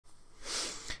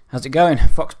How's it going?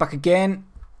 Fox back again.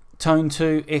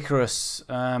 Tone2 Icarus.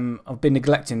 I've been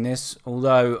neglecting this,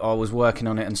 although I was working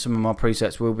on it and some of my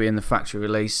presets will be in the factory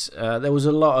release. There was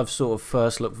a lot of sort of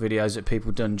first look videos that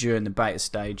people done during the beta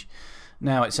stage.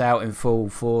 Now it's out in full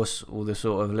force, all the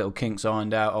sort of little kinks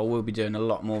ironed out. I will be doing a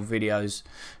lot more videos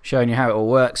showing you how it all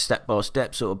works step by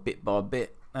step, sort of bit by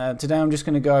bit. Today I'm just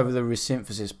going to go over the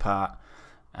resynthesis part.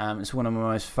 It's one of my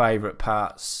most favourite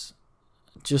parts.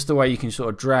 Just the way you can sort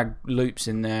of drag loops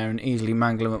in there and easily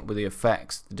mangle them up with the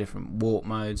effects, the different warp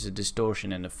modes, the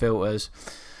distortion and the filters.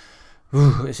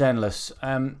 Ooh, it's endless.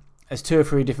 There's 2 or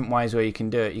 3 different ways where you can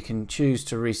do it. You can choose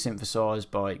to resynthesize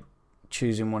by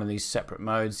choosing one of these separate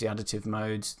modes, the additive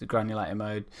modes, the granulator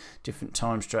mode, different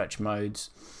time stretch modes,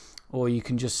 or you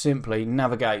can just simply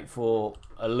navigate for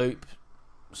a loop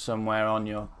somewhere on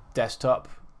your desktop.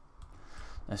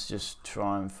 Let's just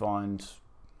try and find,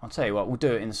 I'll tell you what, we'll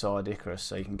do it inside Icarus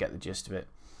so you can get the gist of it.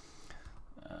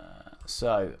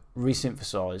 So,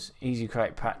 resynthesize, easy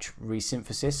create patch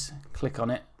resynthesis, click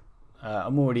on it.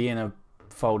 I'm already in a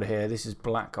folder here. This is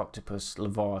Black Octopus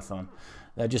Leviathan.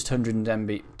 They're just 110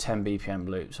 BPM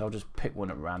loops. I'll just pick one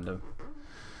at random,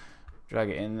 drag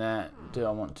it in there. Do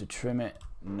I want to trim it?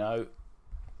 No.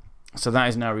 So that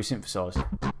is now resynthesized.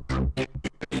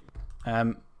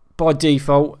 By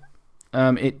default,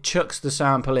 it chucks the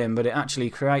sample in, but it actually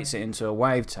creates it into a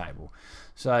wavetable.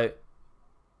 So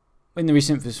in the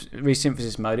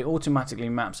resynthesis mode, it automatically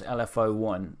maps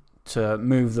LFO1 to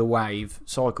move the wave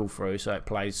cycle through so it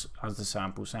plays as the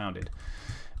sample sounded.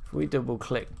 If we double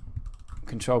click,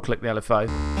 control click the LFO,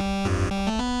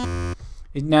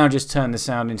 it now just turned the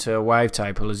sound into a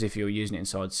wavetable as if you were using it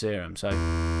inside Serum. So you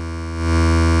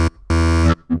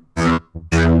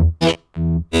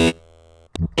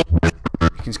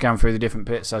can scan through the different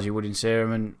bits as you would in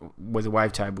Serum and with a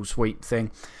wavetable sweep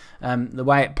thing. The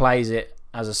way it plays it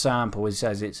as a sample, it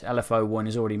says its LFO1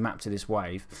 is already mapped to this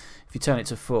wave. If you turn it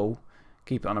to full,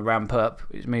 keep it on a ramp up,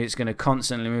 it means it's going to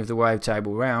constantly move the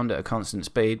wavetable around at a constant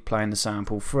speed, playing the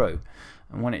sample through.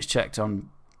 And when it's checked on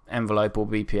envelope or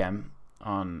BPM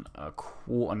on a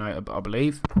quarter note, I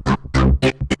believe,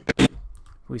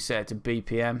 we set it to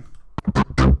BPM.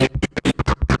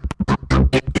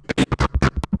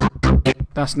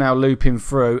 That's now looping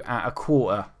through at a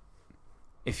quarter,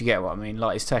 if you get what I mean,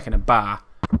 like it's taking a bar.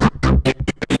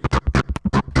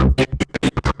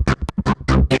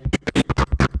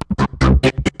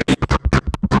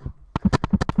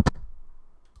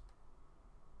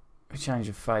 If we change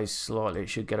the phase slightly, it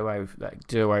should get away with that,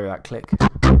 do away with that click.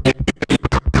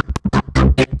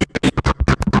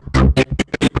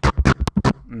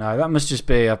 No, that must just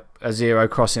be a 0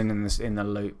 crossing in the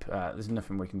loop. There's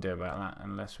nothing we can do about that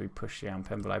unless we push the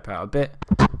amp envelope out a bit.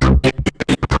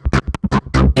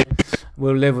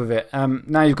 We'll live with it.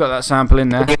 Now you've got that sample in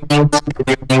there.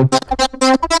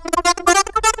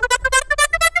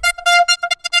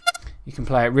 You can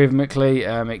play it rhythmically.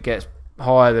 It gets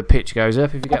higher, the pitch goes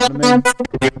up, if you get what I mean.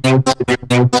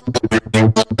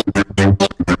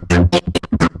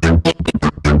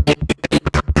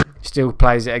 Still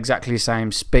plays at exactly the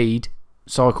same speed,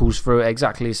 cycles through at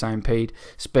exactly the same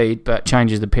speed, but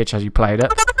changes the pitch as you play it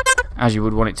up, as you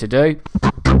would want it to do.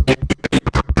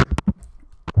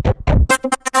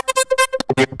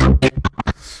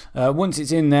 Once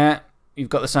it's in there, you've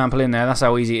got the sample in there. That's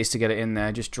how easy it is to get it in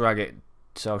there. Just drag it.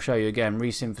 So I'll show you again.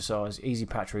 Resynthesize, easy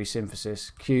patch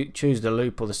resynthesis. Choose the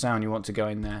loop or the sound you want to go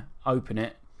in there. Open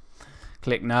it.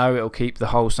 Click no. It'll keep the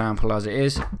whole sample as it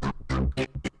is.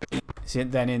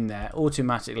 Then in there,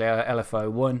 automatically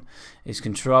LFO1 is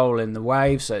controlling the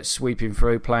wave, so it's sweeping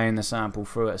through, playing the sample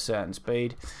through at a certain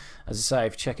speed. As I say,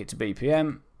 if you check it to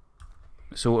BPM,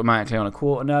 it's automatically on a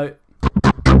quarter note.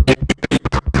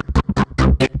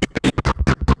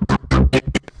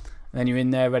 Then you're in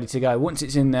there ready to go. Once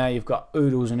it's in there, you've got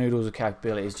oodles and oodles of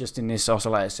capabilities just in this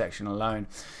oscillator section alone.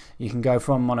 You can go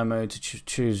from mono mode to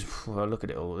choose, well, look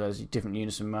at it all, there's different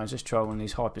unison modes. Let's try one of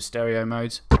these hyper stereo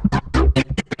modes.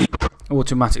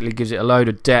 Automatically gives it a load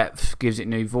of depth, gives it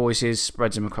new voices,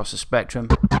 spreads them across the spectrum.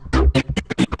 Turn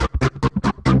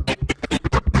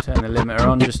the limiter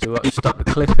on just to stop the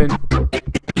clipping.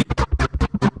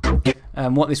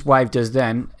 And what this wave does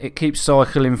then, it keeps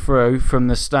cycling through from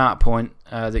the start point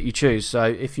that you choose. So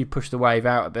if you push the wave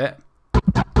out a bit,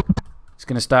 it's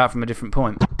going to start from a different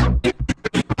point.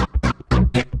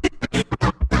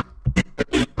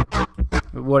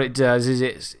 But what it does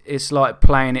is it's like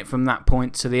playing it from that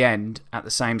point to the end at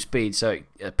the same speed, so it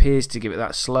appears to give it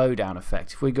that slow down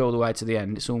effect. If we go all the way to the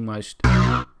end, it's almost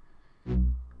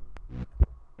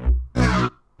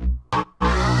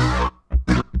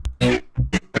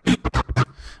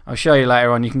I'll show you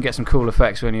later on. You can get some cool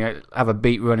effects when you have a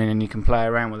beat running and you can play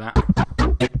around with that.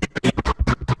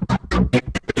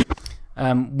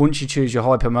 Once you choose your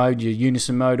hyper mode, your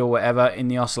unison mode or whatever in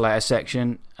the oscillator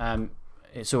section,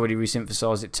 it's already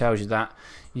resynthesized, it tells you that.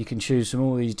 You can choose from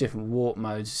all these different warp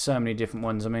modes, so many different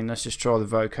ones. I mean, let's just try the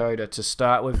vocoder to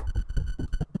start with.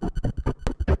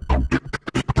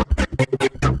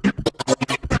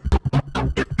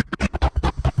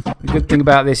 The good thing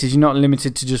about this is you're not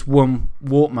limited to just one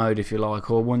warp mode, if you like,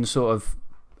 or one sort of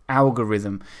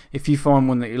algorithm. If you find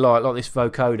one that you like this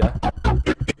vocoder,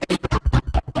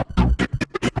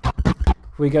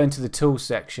 if we go into the tools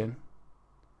section,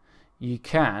 you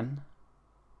can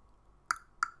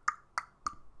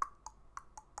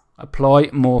apply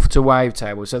morph to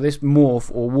wavetable. So this morph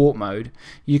or warp mode,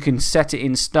 you can set it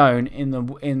in stone in the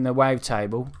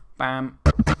wavetable. Bam.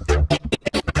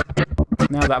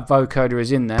 Now that vocoder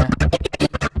is in there,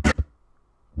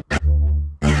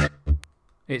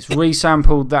 it's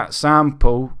resampled that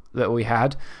sample that we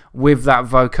had with that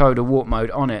vocoder warp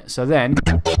mode on it. So then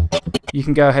you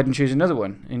can go ahead and choose another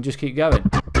one and just keep going.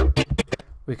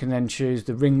 We can then choose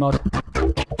the ring mod.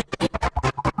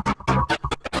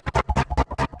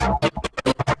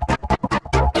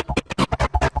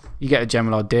 You get a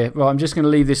general idea. Right, I'm just going to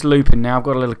leave this looping now. I've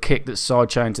got a little kick that's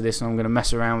sidechained to this, and I'm going to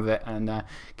mess around with it and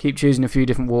keep choosing a few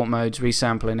different warp modes,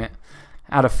 resampling it,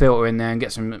 add a filter in there, and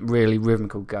get some really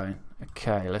rhythmical going.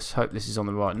 Okay, let's hope this is on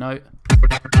the right note.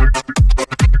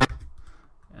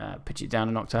 Pitch it down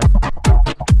an octave.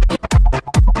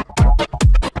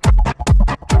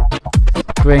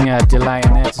 Bring a delay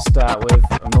in there to start with,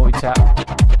 a multi-tap.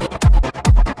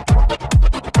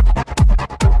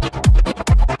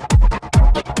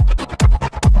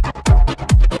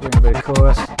 Bring a bit of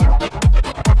chorus.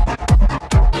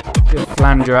 Bit of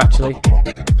flanger actually.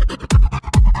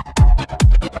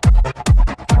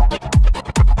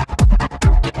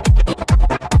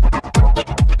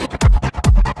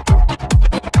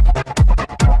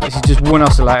 This is just one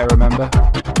oscillator, remember.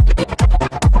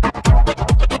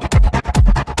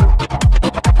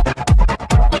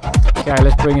 Okay,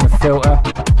 let's bring in a filter.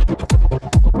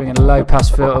 Bring in a low pass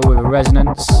filter with a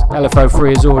resonance.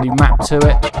 LFO3 is already mapped to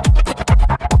it.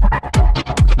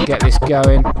 We can get this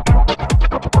going.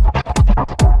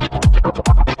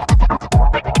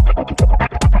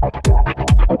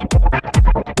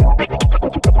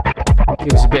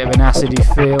 Give us a bit of an acidy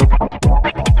feel.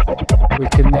 We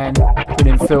can then put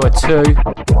in filter 2.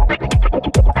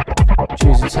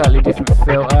 Choose a totally different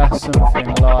filter,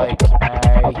 something like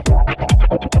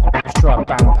let's try a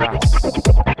bandpass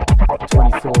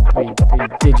 24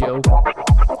 digital.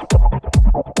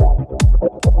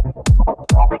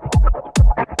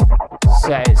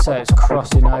 Set it so it's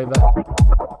crossing over.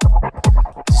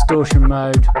 Distortion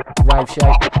mode, wave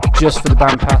shape, just for the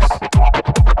bandpass.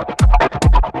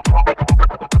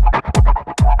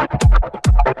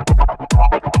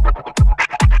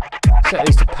 Set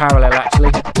these to parallel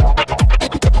actually.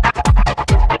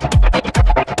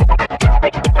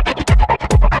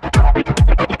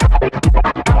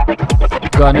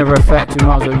 Got another effect, we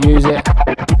might as well use it.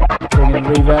 Bring in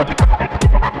reverb.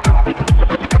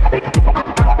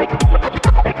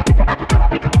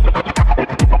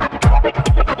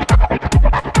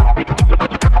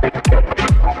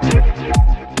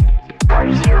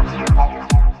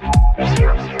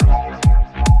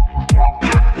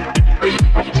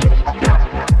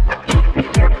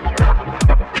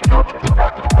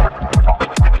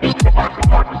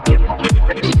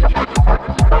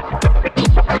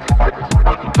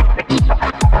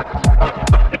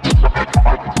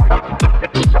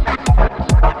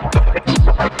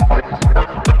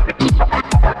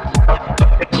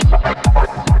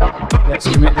 Let's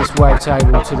commit this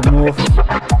wavetable to the morph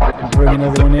and bring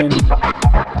another one in.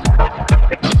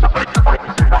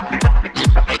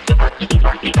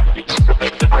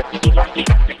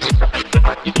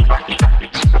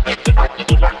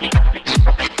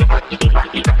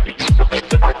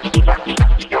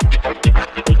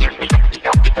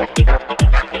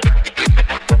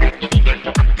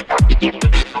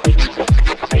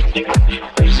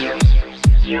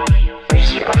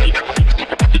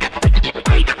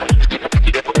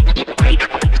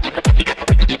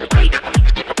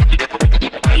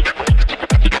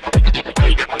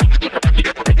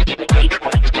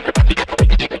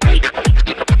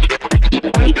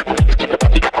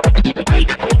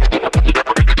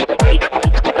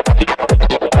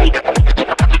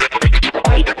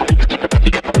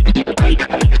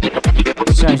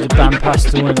 Change the bandpass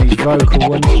to one of these vocal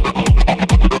ones.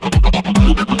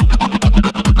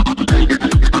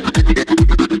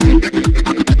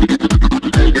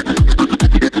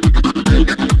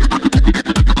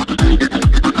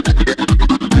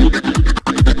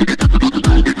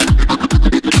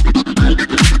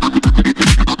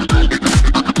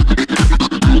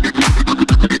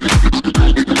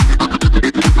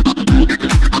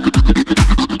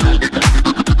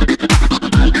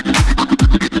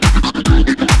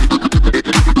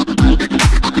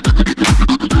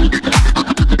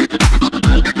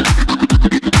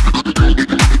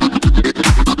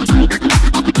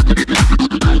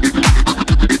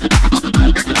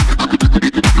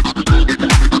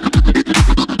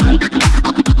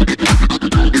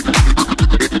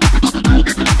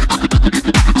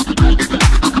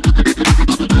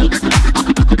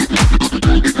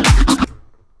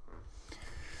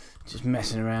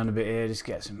 just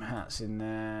get some hats in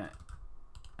there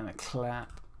and a clap.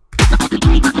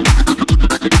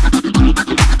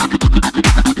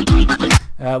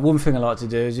 One thing I like to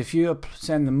do is if you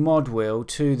send the mod wheel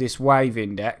to this wave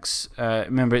index,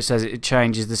 remember it says it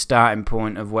changes the starting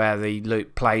point of where the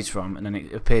loop plays from, and then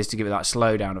it appears to give it that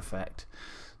slowdown effect.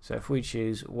 So if we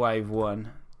choose wave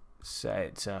 1, say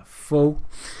it's full,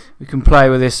 we can play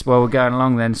with this while we're going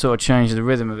along, then sort of change the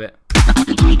rhythm of it.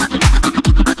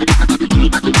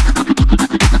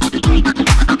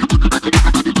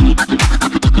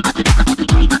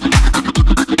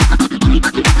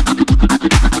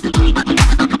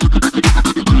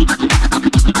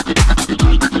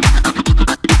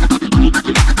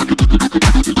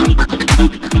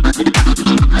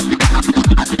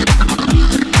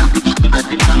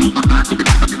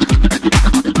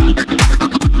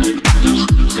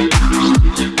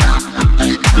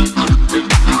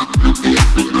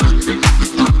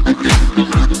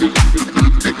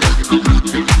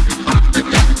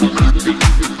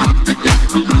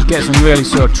 Get some really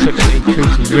sort of trippy,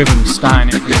 kooky rhythms starting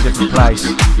it from a different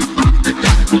place.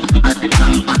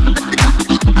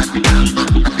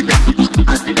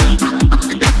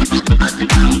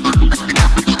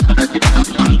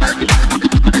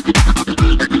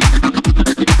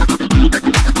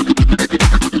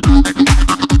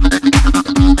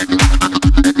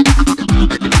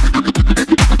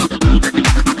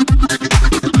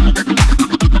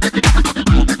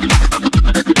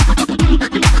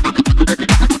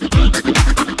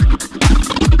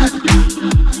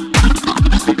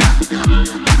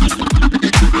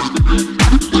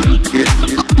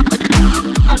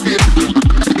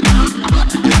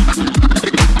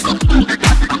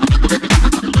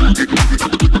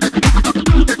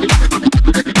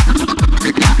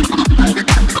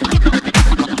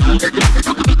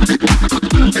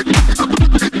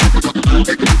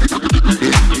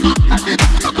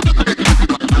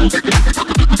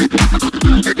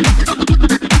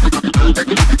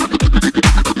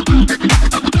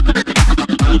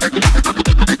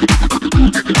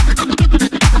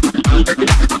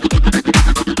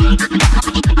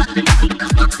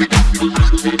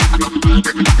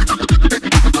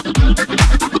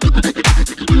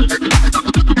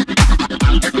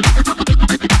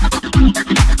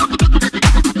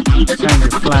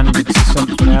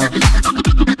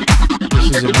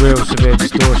 Real severe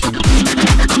distortion.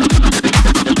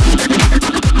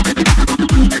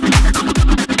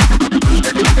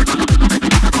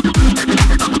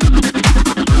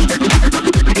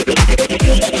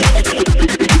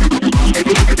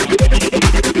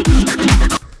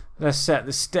 Let's set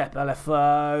the step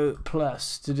LFO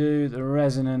plus to do the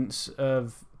resonance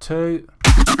of 2.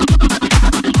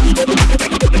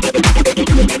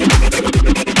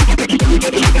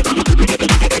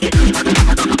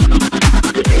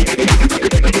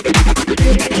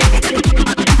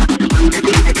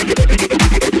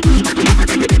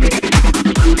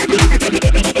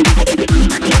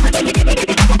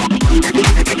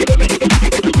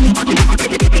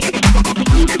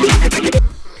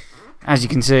 As you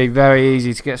can see, very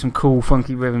easy to get some cool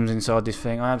funky rhythms inside this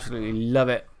thing. I absolutely love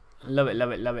it. Love it,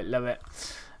 love it, love it, love it.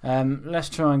 Let's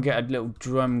try and get a little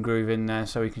drum groove in there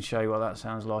so we can show you what that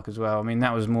sounds like as well. I mean,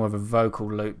 that was more of a vocal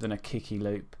loop than a kicky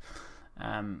loop.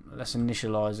 Let's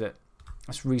initialize it.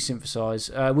 Let's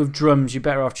resynthesize. With drums, you're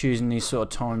better off choosing these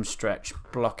sort of time stretch,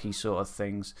 blocky sort of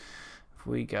things. If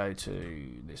we go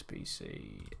to this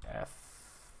PC, F,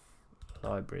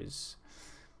 libraries,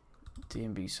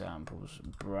 D&B samples,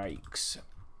 breaks.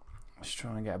 Let's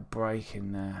try and get a break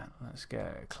in there. Let's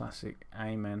get a classic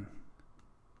Amen.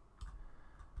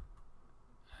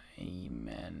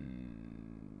 Amen.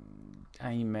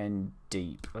 Amen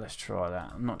deep. Let's try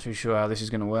that. I'm not too sure how this is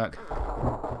going to work.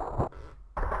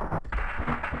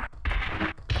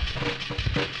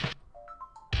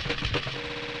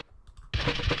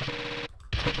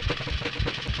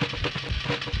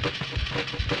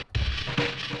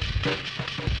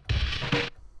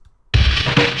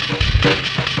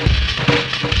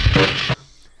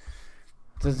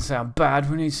 Doesn't sound bad.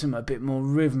 We need something a bit more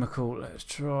rhythmical. Let's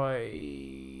try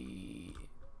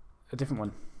a different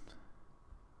one.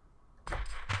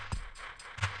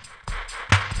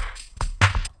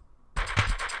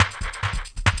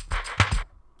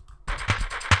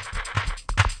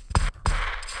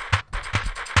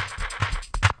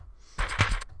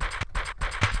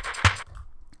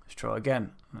 Let's try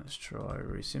again. Let's try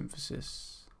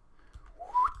Resynthesis.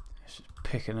 Let's just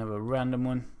pick another random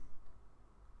one.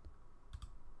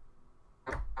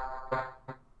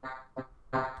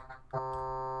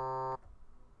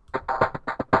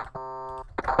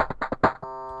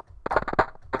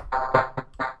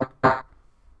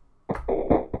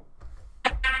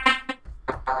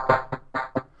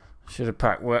 Should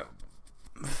have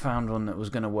found one that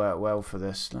was going to work well for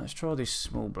this. Let's try these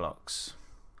small blocks.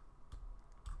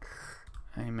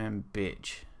 Amen,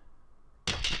 bitch.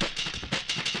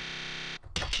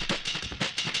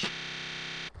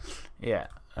 Yeah,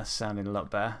 that's sounding a lot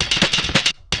better.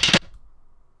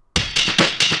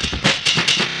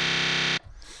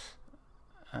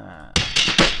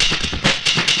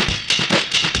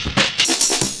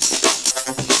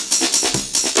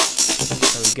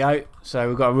 There we go. So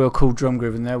we've got a real cool drum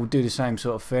groove in there. We'll do the same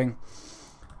sort of thing.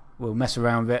 We'll mess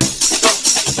around with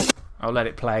it. I'll let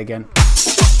it play again.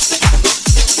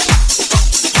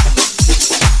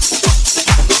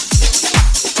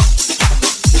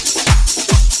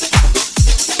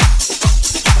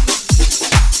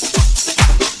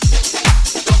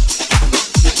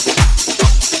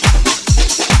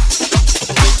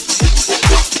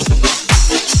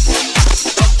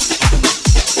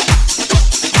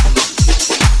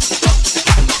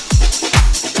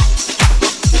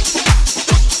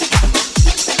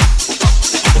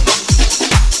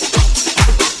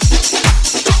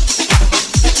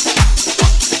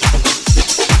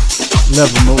 Love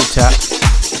a multi-tap.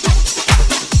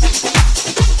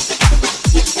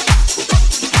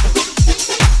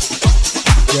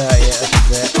 Dirty it up a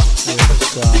bit with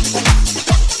some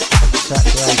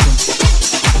saturation.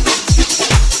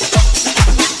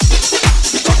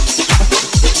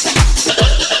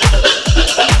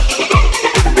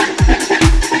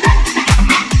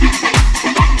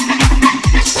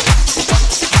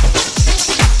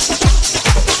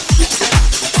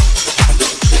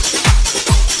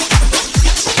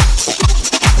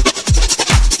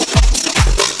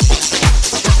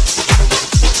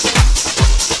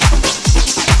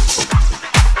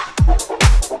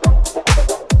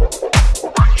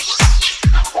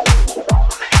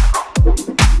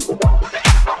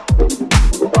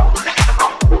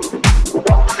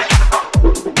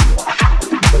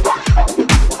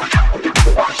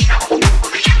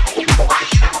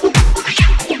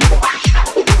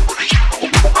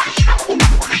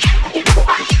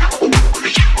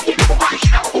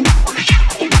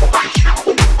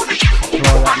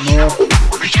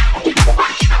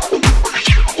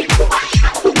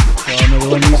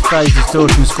 Phase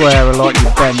distortion square are like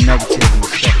your bend negative and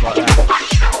stuff like that.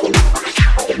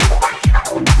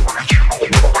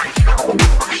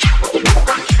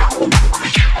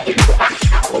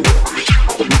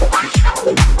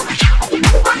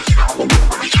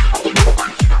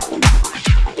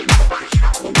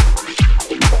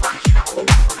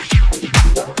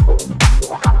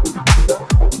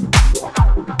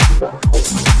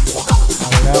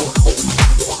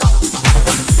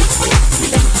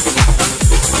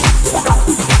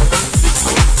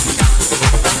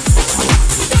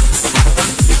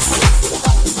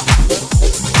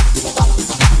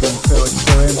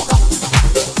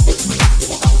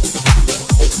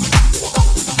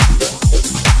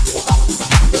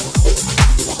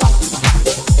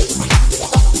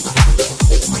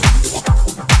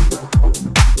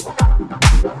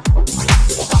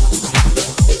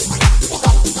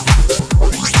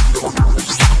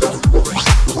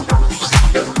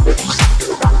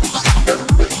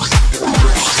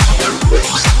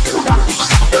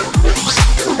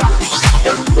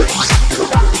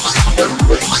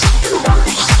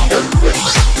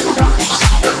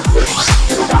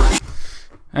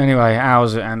 Anyway,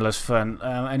 hours of endless fun.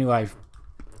 Anyway,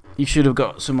 you should have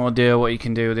got some idea what you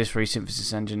can do with this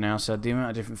resynthesis engine now. So the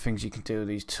amount of different things you can do with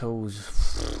these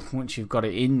tools, once you've got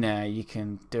it in there, you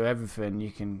can do everything. You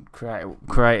can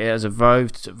create it as a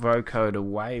vocode, a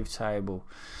wavetable.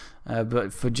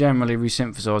 But for generally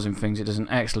resynthesizing things, it does an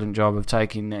excellent job of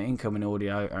taking the incoming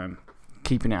audio,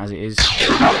 keeping it as it is,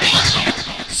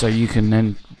 so you can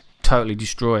then totally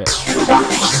destroy it.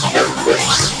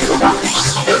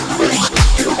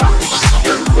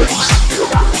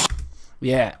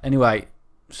 Yeah, anyway,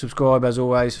 subscribe as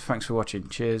always. Thanks for watching.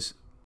 Cheers.